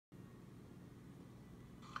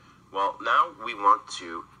Well, now we want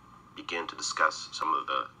to begin to discuss some of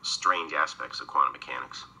the strange aspects of quantum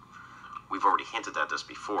mechanics. We've already hinted at this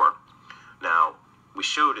before. Now, we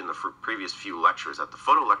showed in the previous few lectures that the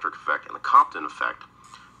photoelectric effect and the Compton effect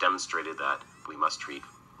demonstrated that we must treat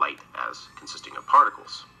light as consisting of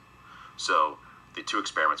particles. So, the two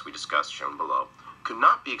experiments we discussed, shown below, could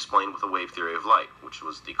not be explained with a wave theory of light, which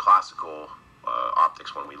was the classical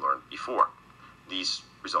optics one we learned before. These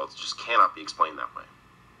results just cannot be explained that way.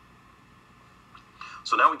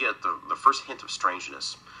 So now we get the first hint of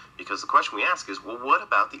strangeness, because the question we ask is, well, what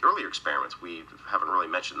about the earlier experiments? We haven't really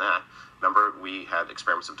mentioned that. Remember, we had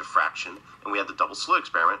experiments of diffraction, and we had the double slit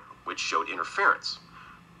experiment, which showed interference.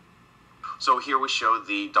 So here we show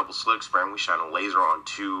the double slit experiment. We shine a laser on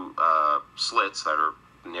two slits that are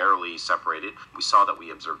narrowly separated. We saw that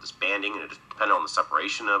we observed this banding, and it depended on the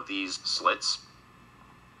separation of these slits.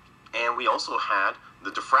 And we also had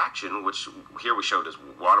the diffraction, which here we showed as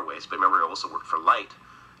water waves, but remember it also worked for light,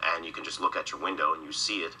 and you can just look at your window and you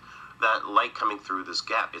see it. That light coming through this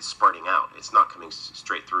gap, it's spreading out. It's not coming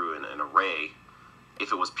straight through in an array.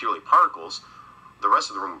 If it was purely particles, the rest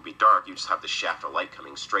of the room would be dark. You just have the shaft of light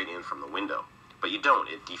coming straight in from the window. But you don't.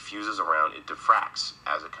 It diffuses around, it diffracts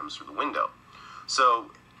as it comes through the window. So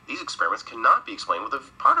these experiments cannot be explained with a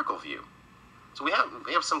particle view. So we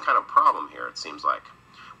have some kind of problem here, it seems like.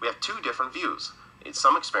 We have two different views.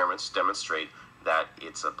 Some experiments demonstrate that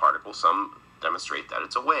it's a particle, some demonstrate that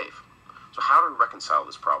it's a wave. So how do we reconcile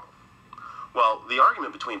this problem? Well, the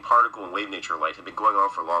argument between particle and wave nature of light had been going on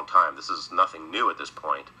for a long time. This is nothing new at this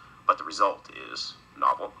point, but the result is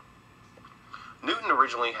novel. Newton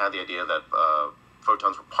originally had the idea that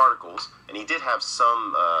photons were particles, and he did have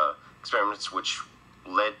some experiments which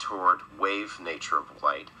led toward wave nature of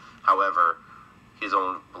light. However, his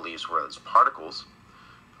own beliefs were as particles.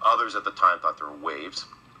 Others at the time thought they were waves.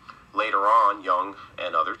 Later on, Young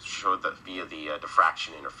and others showed that via the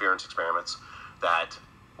diffraction interference experiments that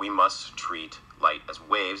we must treat light as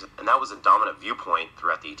waves, and that was a dominant viewpoint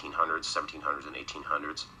throughout the 1800s, 1700s, and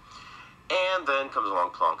 1800s. And then comes along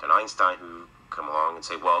Planck and Einstein, who come along and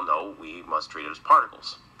say, well, no, we must treat it as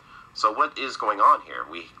particles. So what is going on here?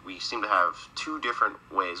 We seem to have two different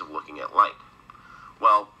ways of looking at light.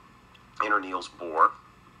 Well, enter Niels Bohr,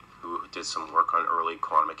 who did some work on early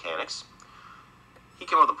quantum mechanics. He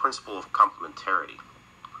came up with the principle of complementarity.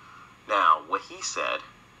 Now, what he said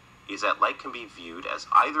is that light can be viewed as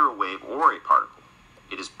either a wave or a particle.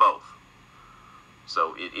 It is both.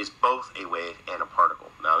 So it is both a wave and a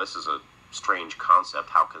particle. Now, this is a strange concept.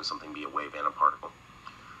 How can something be a wave and a particle?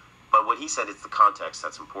 But what he said is the context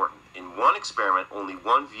that's important. In one experiment, only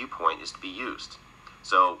one viewpoint is to be used.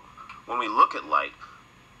 So when we look at light,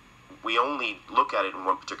 we only look at it in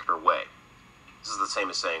one particular way. This is the same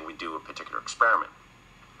as saying we do a particular experiment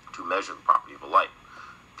to measure the property of a light.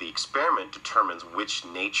 The experiment determines which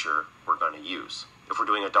nature we're going to use. If we're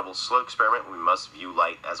doing a double slit experiment, we must view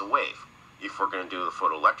light as a wave. If we're going to do the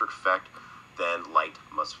photoelectric effect, then light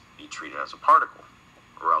must be treated as a particle,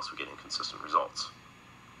 or else we get inconsistent results.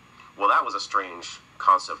 Well, that was a strange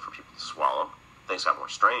concept for people to swallow. Things got more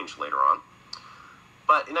strange later on.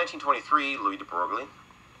 But in 1923, Louis de Broglie,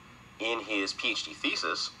 in his PhD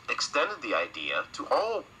thesis, extended the idea to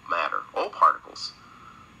all matter, all particles.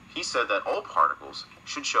 He said that all particles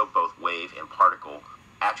should show both wave and particle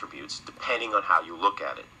attributes depending on how you look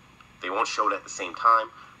at it. They won't show it at the same time,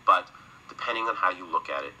 but depending on how you look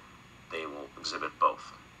at it, they will exhibit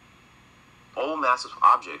both. All massive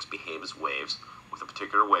objects behave as waves with a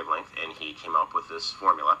particular wavelength, and he came up with this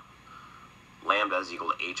formula. Lambda is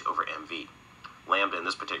equal to h over mv. Lambda in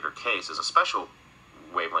this particular case is a special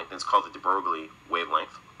wavelength, and it's called the de Broglie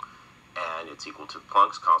wavelength, and it's equal to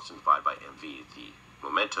Planck's constant divided by mv, the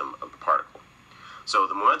momentum of the particle. So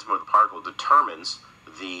the momentum of the particle determines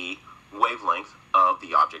the wavelength of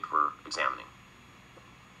the object we're examining.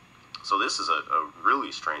 So this is a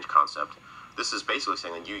really strange concept. This is basically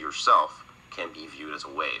saying that you yourself can be viewed as a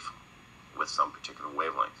wave with some particular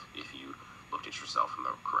wavelength if you looked at yourself in the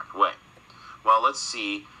correct way. Well, let's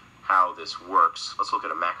see how this works. Let's look at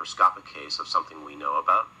a macroscopic case of something we know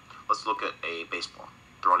about. Let's look at a baseball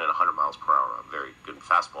thrown at 100 miles per hour, a very good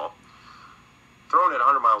fastball. Thrown at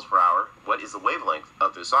 100 miles per hour, what is the wavelength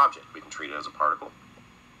of this object? We can treat it as a particle.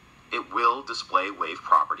 It will display wave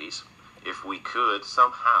properties. If we could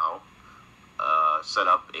somehow set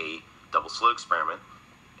up a double slit experiment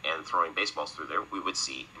and throwing baseballs through there, we would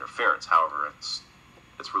see interference. However, it's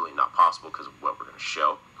really not possible because of what we're going to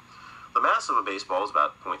show. The mass of a baseball is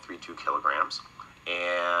about 0.32 kilograms,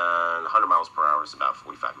 and 100 miles per hour is about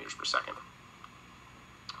 45 meters per second.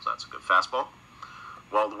 So that's a good fastball.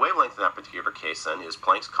 Well, the wavelength in that particular case then is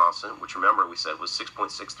Planck's constant, which remember we said was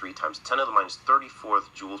 6.63 times 10 to the minus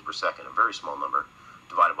 34th joules per second, a very small number,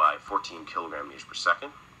 divided by 14 kilogram meters per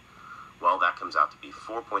second. Well, that comes out to be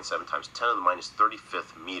 4.7 times 10 to the minus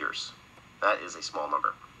 35th meters. That is a small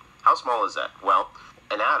number. How small is that? Well,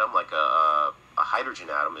 an atom, like a hydrogen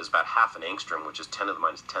atom, is about half an angstrom, which is 10 to the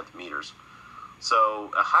minus 10th meters.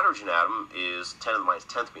 So a hydrogen atom is 10 to the minus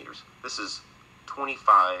 10th meters. This is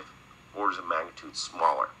 25 orders of magnitude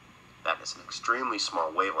smaller. That is an extremely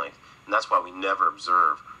small wavelength, and that's why we never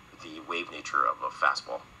observe the wave nature of a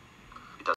fastball.